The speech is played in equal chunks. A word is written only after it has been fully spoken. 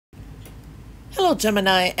Hello,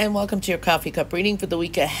 Gemini, and welcome to your coffee cup reading for the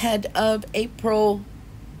week ahead of April.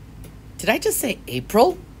 Did I just say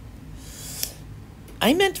April?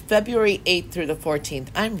 I meant February 8th through the 14th.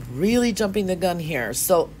 I'm really jumping the gun here.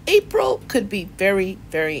 So April could be very,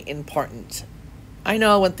 very important. I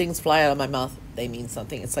know when things fly out of my mouth, they mean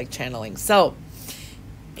something. It's like channeling. So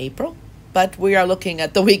April, but we are looking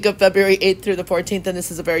at the week of February 8th through the 14th, and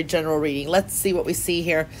this is a very general reading. Let's see what we see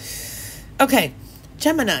here. Okay,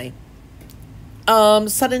 Gemini.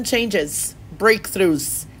 Sudden changes,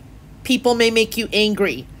 breakthroughs. People may make you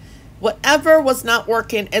angry. Whatever was not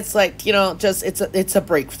working, it's like, just it's a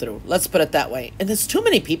breakthrough. Let's put it that way. And there's too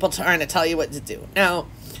many people trying to tell you what to do. Now,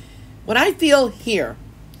 what I feel here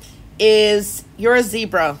is you're a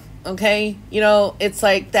zebra, okay? It's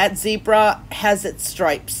like that zebra has its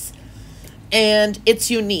stripes. And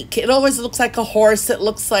it's unique. It always looks like a horse. It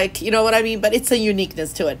looks like, you know what I mean? But it's a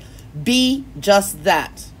uniqueness to it. Be just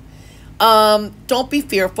that. Don't be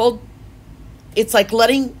fearful. It's like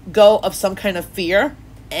letting go of some kind of fear,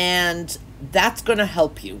 and that's going to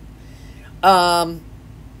help you. There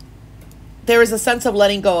is a sense of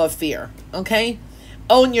letting go of fear, okay?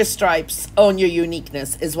 Own your stripes, own your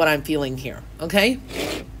uniqueness is what I'm feeling here, okay?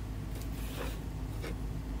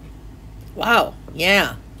 Wow,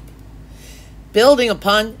 yeah. Building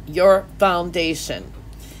upon your foundation.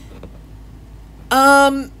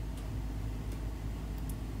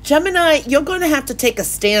 Gemini, you're going to have to take a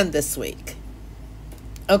stand this week,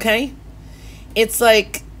 okay? It's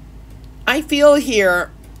like, I feel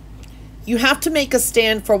here, you have to make a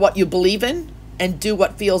stand for what you believe in and do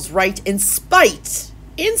what feels right in spite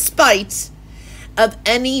of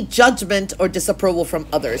any judgment or disapproval from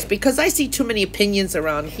others. Because I see too many opinions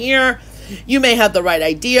around here. You may have the right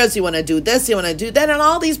ideas, you want to do this, you want to do that, and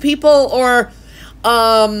all these people, or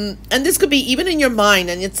and this could be even in your mind,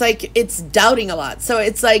 and it's like it's doubting a lot. So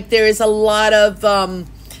it's like there is a lot of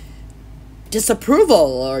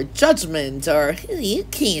disapproval or judgment, or you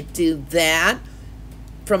can't do that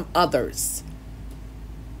from others.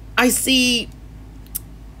 I see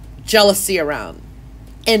jealousy around,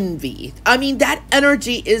 envy. I mean, that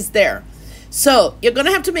energy is there. So you're going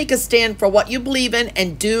to have to make a stand for what you believe in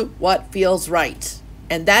and do what feels right.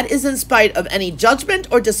 And that is in spite of any judgment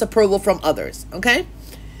or disapproval from others, okay?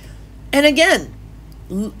 And again,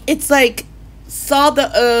 it's like, saw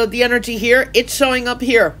the energy here. It's showing up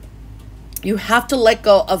here. You have to let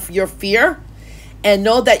go of your fear and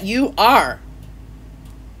know that you are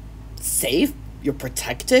safe. You're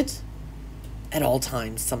protected at all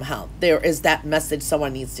times somehow. There is that message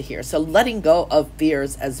someone needs to hear. So letting go of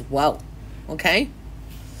fears as well, okay?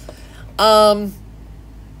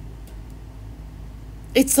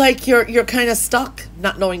 It's like you're kind of stuck,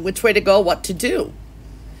 not knowing which way to go, what to do.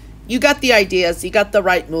 You got the ideas, you got the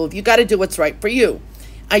right move, you got to do what's right for you.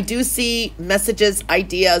 I do see messages,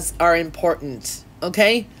 ideas are important,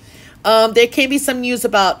 okay? There can be some news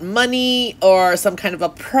about money or some kind of a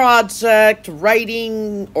project,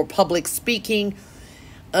 writing or public speaking.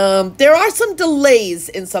 There are some delays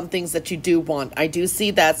in some things that you do want. I do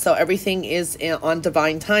see that, so everything is on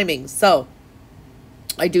divine timing. So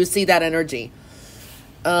I do see that energy.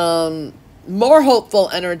 More hopeful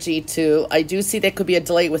energy too. I do see there could be a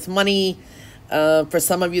delay with money. For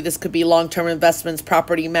some of you, this could be long-term investments,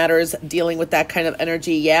 property matters, dealing with that kind of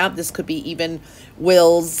energy. Yeah, this could be even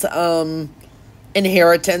wills,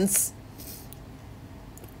 inheritance.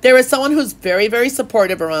 There is someone who's very, very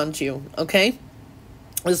supportive around you, okay?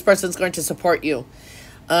 This person's going to support you.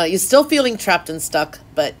 You're still feeling trapped and stuck,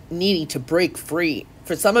 but needing to break free.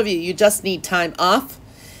 For some of you, you just need time off.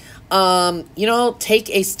 Take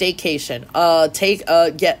a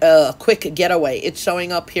staycation, get a quick getaway. It's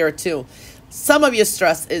showing up here too. Some of your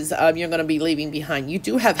stress is, you're going to be leaving behind. You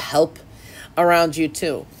do have help around you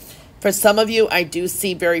too. For some of you, I do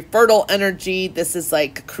see very fertile energy. This is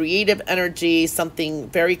like creative energy, something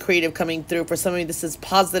very creative coming through. For some of you, this is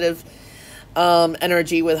positive,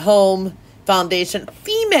 energy with home, foundation.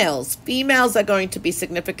 Females are going to be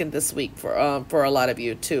significant this week for a lot of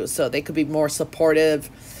you too. So they could be more supportive.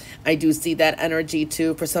 I do see that energy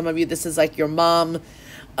too. For some of you, this is like your mom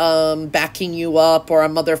backing you up, or a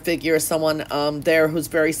mother figure, someone there who's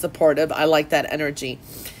very supportive. I like that energy.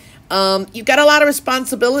 You've got a lot of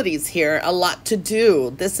responsibilities here, a lot to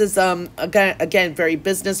do. This is, again, very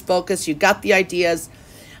business focused. You got the ideas.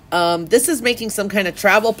 This is making some kind of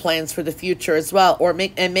travel plans for the future as well, or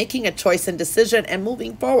making a choice and decision and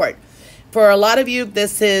moving forward. For a lot of you,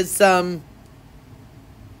 this is, you're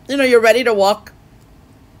ready to walk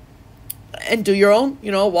and do your own,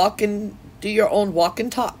 walk and do your own walk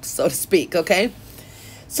and talk, so to speak, okay?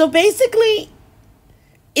 So basically,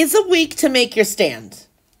 it's a week to make your stand.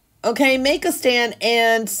 Okay, make a stand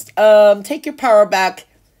and take your power back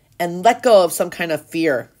and let go of some kind of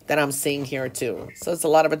fear that I'm seeing here too. So it's a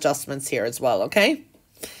lot of adjustments here as well, okay?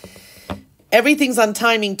 Everything's on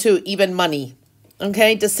timing too, even money.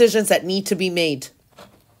 Okay, decisions that need to be made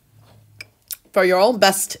for your own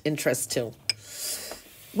best interest too.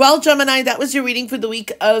 Well, Gemini, that was your reading for the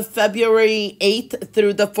week of February 8th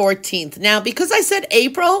through the 14th. Now, because I said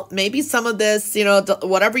April, maybe some of this, you know,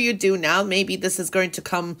 whatever you do now, maybe this is going to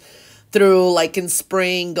come through like in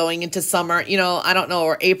spring, going into summer, you know, I don't know,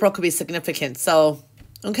 or April could be significant. So,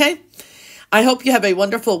 okay. I hope you have a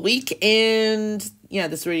wonderful week. And yeah,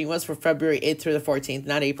 this reading was for February 8th through the 14th,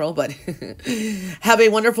 not April, but have a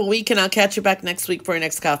wonderful week. And I'll catch you back next week for your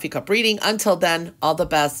next coffee cup reading. Until then, all the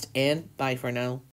best and bye for now.